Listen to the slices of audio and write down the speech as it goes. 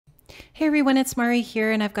Hey everyone, it's Mari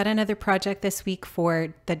here, and I've got another project this week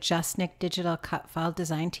for the JustNick digital cut file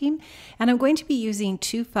design team. And I'm going to be using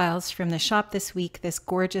two files from the shop this week, this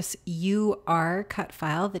gorgeous UR cut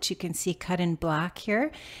file that you can see cut in black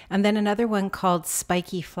here, and then another one called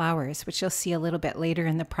Spiky Flowers, which you'll see a little bit later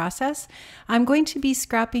in the process. I'm going to be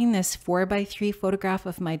scrapping this 4x3 photograph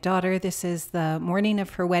of my daughter. This is the morning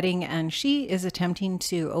of her wedding, and she is attempting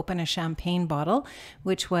to open a champagne bottle,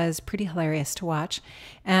 which was pretty hilarious to watch.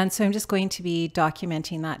 And so I'm just going to be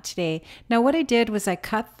documenting that today. Now what I did was I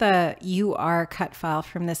cut the UR cut file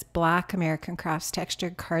from this black American Crafts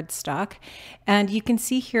textured cardstock, and you can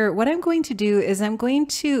see here what I'm going to do is I'm going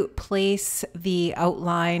to place the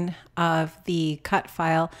outline of the cut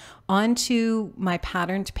file onto my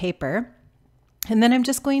patterned paper. And then I'm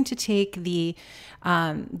just going to take the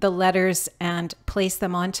letters and place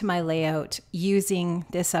them onto my layout using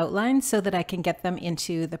this outline so that I can get them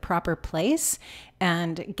into the proper place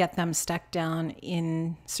and get them stuck down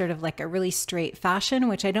in sort of like a really straight fashion,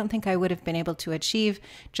 which I don't think I would have been able to achieve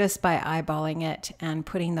just by eyeballing it and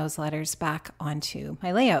putting those letters back onto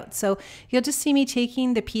my layout. So you'll just see me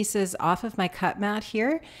taking the pieces off of my cut mat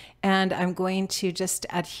here, and I'm going to just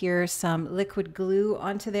adhere some liquid glue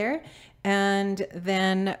onto there. And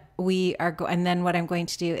then what I'm going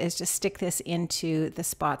to do is just stick this into the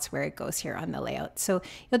spots where it goes here on the layout. So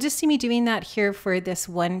you'll just see me doing that here for this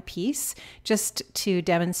one piece, just to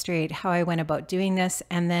demonstrate how I went about doing this.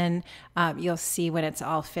 And then you'll see when it's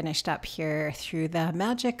all finished up here through the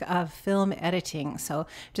magic of film editing. So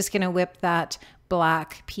just gonna whip that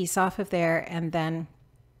black piece off of there, and then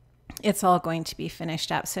it's all going to be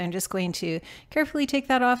finished up. So I'm just going to carefully take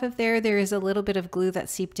that off of there. There is a little bit of glue that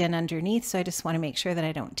seeped in underneath, so I just want to make sure that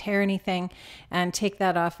I don't tear anything, and take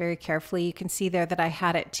that off very carefully. You can see there that I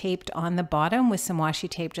had it taped on the bottom with some washi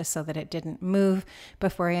tape just so that it didn't move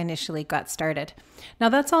before I initially got started. Now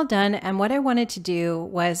that's all done, and what I wanted to do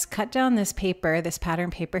was cut down this paper, this pattern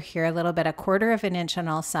paper here, a little bit, 1/4 of an inch on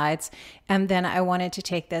all sides, and then I wanted to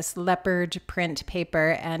take this leopard print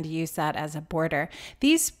paper and use that as a border.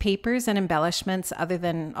 These papers and embellishments, other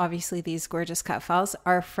than obviously these gorgeous cut files,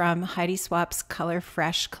 are from Heidi Swap's Color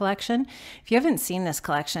Fresh collection. If you haven't seen this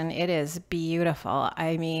collection, it is beautiful.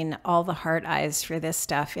 I mean, all the heart eyes for this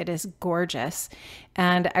stuff. It is gorgeous.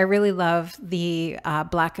 And I really love the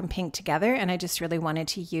black and pink together, and I just really wanted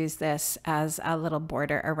to use this as a little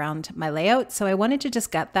border around my layout. So I wanted to just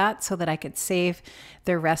gut that so that I could save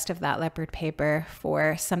the rest of that leopard paper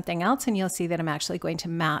for something else, and you'll see that I'm actually going to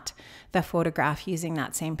mat the photograph using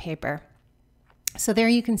that same paper. So there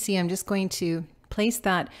you can see I'm just going to place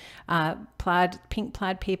that pink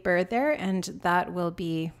plaid paper there, and that will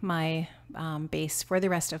be my base for the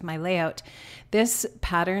rest of my layout. This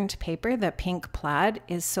patterned paper, the pink plaid,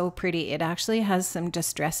 is so pretty. It actually has some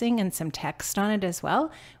distressing and some text on it as well,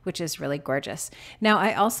 which is really gorgeous. Now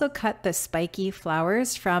I also cut the spiky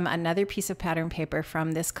flowers from another piece of pattern paper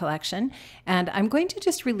from this collection, and I'm going to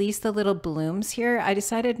just release the little blooms here. I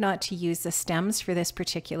decided not to use the stems for this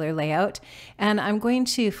particular layout, and I'm going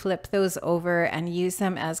to flip those over and use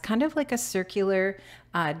them as kind of like a circular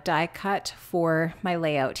die cut for my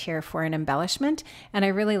layout here for an embellishment, and I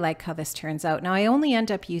really like how this turns out. Now I only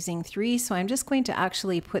end up using 3, so I'm just going to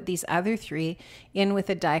actually put these other 3 in with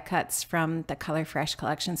the die cuts from the Color Fresh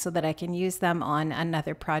collection so that I can use them on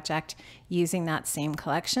another project using that same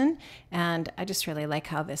collection. And I just really like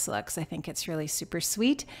how this looks. I think it's really super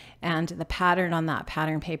sweet, and the pattern on that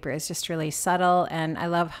pattern paper is just really subtle, and I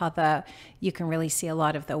love how you can really see a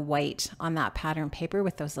lot of the white on that pattern paper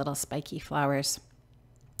with those little spiky flowers.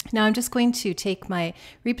 Now I'm just going to take my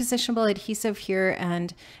repositionable adhesive here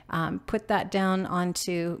and put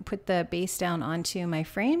the base down onto my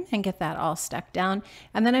frame and get that all stuck down.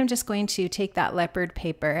 And then I'm just going to take that leopard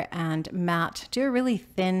paper and do a really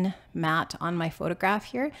thin mat on my photograph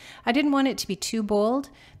here. I didn't want it to be too bold.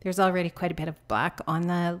 There's already quite a bit of black on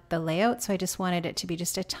the layout, so I just wanted it to be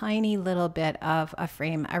just a tiny little bit of a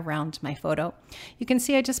frame around my photo. You can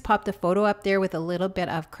see I just popped the photo up there with a little bit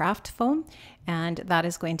of craft foam, and that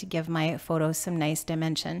is going to give my photo some nice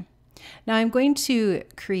dimension. Now I'm going to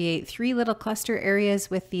create 3 little cluster areas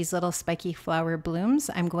with these little spiky flower blooms.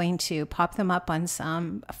 I'm going to pop them up on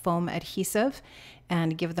some foam adhesive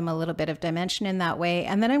and give them a little bit of dimension in that way.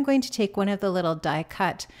 And then I'm going to take one of the little die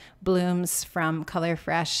cut blooms from Color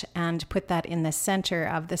Fresh and put that in the center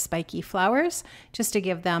of the spiky flowers just to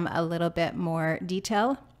give them a little bit more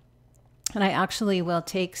detail. And I actually will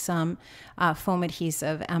take some foam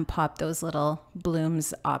adhesive and pop those little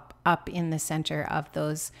blooms up in the center of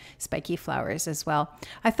those spiky flowers as well.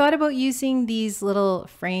 I thought about using these little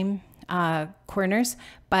frame corners,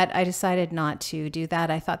 but I decided not to do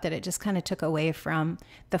that. I thought that it just kind of took away from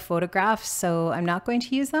the photographs, so I'm not going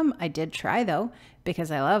to use them. I did try though,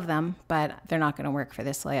 because I love them, but they're not going to work for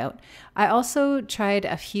this layout. I also tried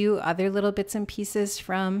a few other little bits and pieces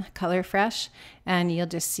from Color Fresh, and you'll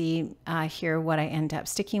just see here what I end up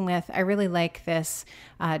sticking with. I really like this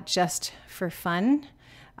Just for Fun.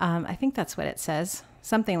 I think that's what it says.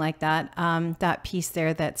 Something like that, that piece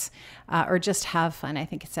there that's, or Just Have Fun, I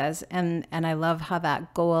think it says. And I love how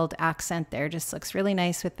that gold accent there just looks really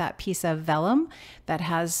nice with that piece of vellum that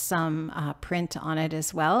has some print on it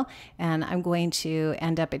as well. And I'm going to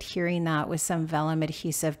end up adhering that with some vellum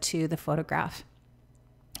adhesive to the photograph.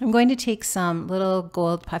 I'm going to take some little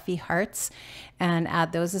gold puffy hearts and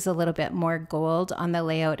add those as a little bit more gold on the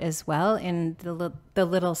layout as well in the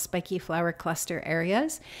little spiky flower cluster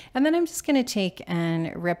areas. And then I'm just going to take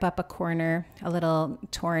and rip up a corner, a little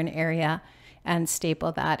torn area, and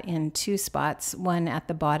staple that in 2 spots, one at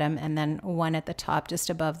the bottom and then one at the top just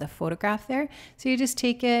above the photograph there. So you just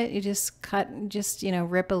take it, you just cut, just, you know,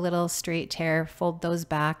 rip a little straight tear, fold those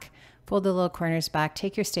back, fold the little corners back,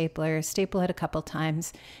 take your stapler, staple it a couple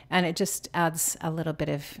times, and it just adds a little bit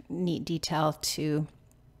of neat detail to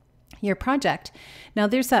your project. Now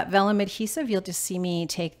there's that vellum adhesive. You'll just see me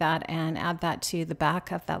take that and add that to the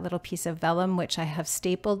back of that little piece of vellum, which I have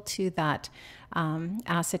stapled to that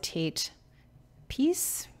acetate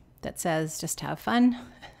piece that says Just Have Fun.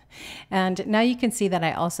 And now you can see that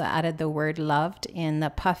I also added the word loved in the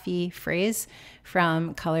puffy phrase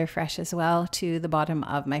from Color Fresh as well to the bottom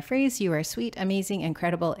of my phrase. You are sweet, amazing,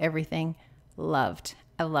 incredible, everything, loved.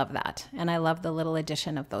 I love that. And I love the little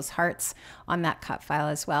addition of those hearts on that cut file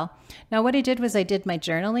as well. Now what I did was I did my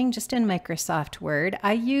journaling just in Microsoft Word.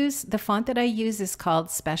 The font that I use is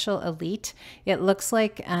called Special Elite. It looks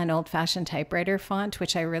like an old-fashioned typewriter font,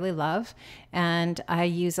 which I really love. And I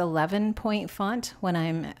use 11-point font when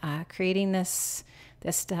I'm creating this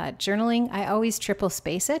journaling. I always triple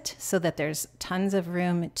space it so that there's tons of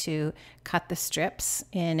room to cut the strips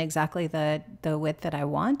in exactly the width that I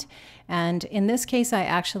want. And in this case, I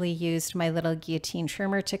actually used my little guillotine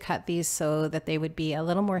trimmer to cut these so that they would be a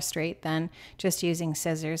little more straight than just using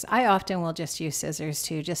scissors. I often will just use scissors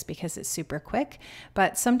too, just because it's super quick.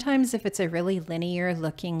 But sometimes if it's a really linear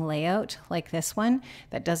looking layout like this one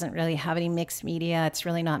that doesn't really have any mixed media, it's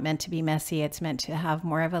really not meant to be messy, it's meant to have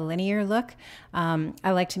more of a linear look.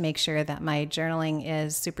 I like to make sure that my journaling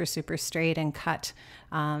is super, super straight and cut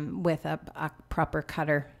with a proper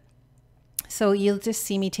cutter. So you'll just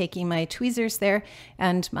see me taking my tweezers there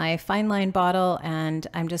and my fine line bottle, and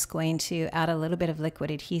I'm just going to add a little bit of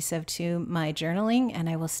liquid adhesive to my journaling, and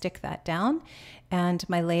I will stick that down. And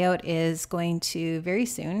my layout is going to very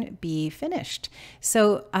soon be finished.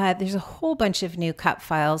 So there's a whole bunch of new cut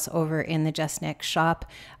files over in the JustNick shop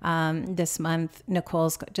this month.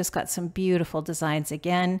 Nicole's just got some beautiful designs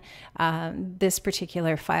again. This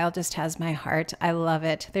particular file just has my heart. I love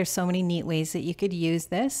it. There's so many neat ways that you could use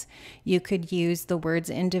this. You could use the words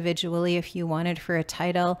individually if you wanted for a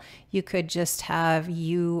title. You could just have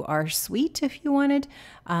 "You Are Sweet" if you wanted.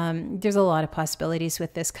 There's a lot of possibilities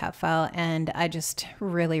with this cut file, and I just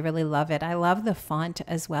really, really love it. I love the font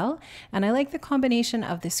as well, and I like the combination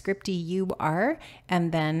of the scripty "You Are"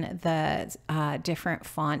 and then the different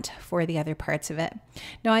font for the other parts of it.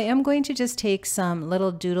 Now I am going to just take some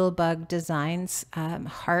little Doodlebug Designs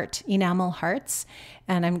enamel hearts,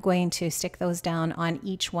 and I'm going to stick those down on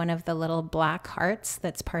each one of the little black hearts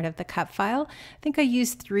that's part of the cut file. I think I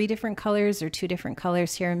used 3 different colors or 2 different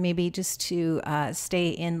colors here, maybe just to stay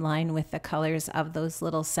in line with the colors of those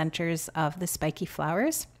little centers of the spiky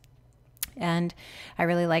flowers. And I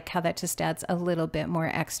really like how that just adds a little bit more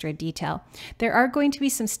extra detail. There are going to be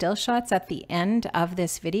some still shots at the end of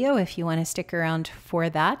this video if you want to stick around for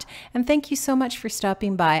that. And thank you so much for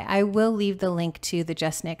stopping by. I will leave the link to the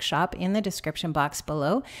JustNick shop in the description box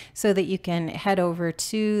below so that you can head over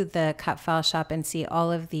to the cut file shop and see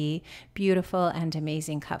all of the beautiful and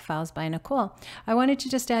amazing cut files by Nicole. I wanted to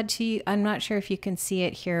just add to you, I'm not sure if you can see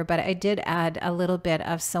it here, but I did add a little bit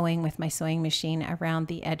of sewing with my sewing machine around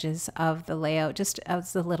the edges of the layout, just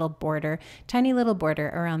as a little border, tiny little border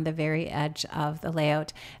around the very edge of the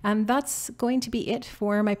layout. And that's going to be it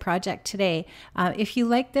for my project today. If you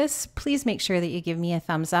like this, please make sure that you give me a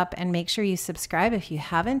thumbs up and make sure you subscribe if you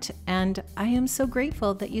haven't. And I am so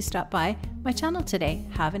grateful that you stopped by my channel today.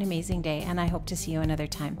 Have an amazing day, and I hope to see you another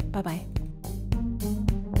time. Bye-bye.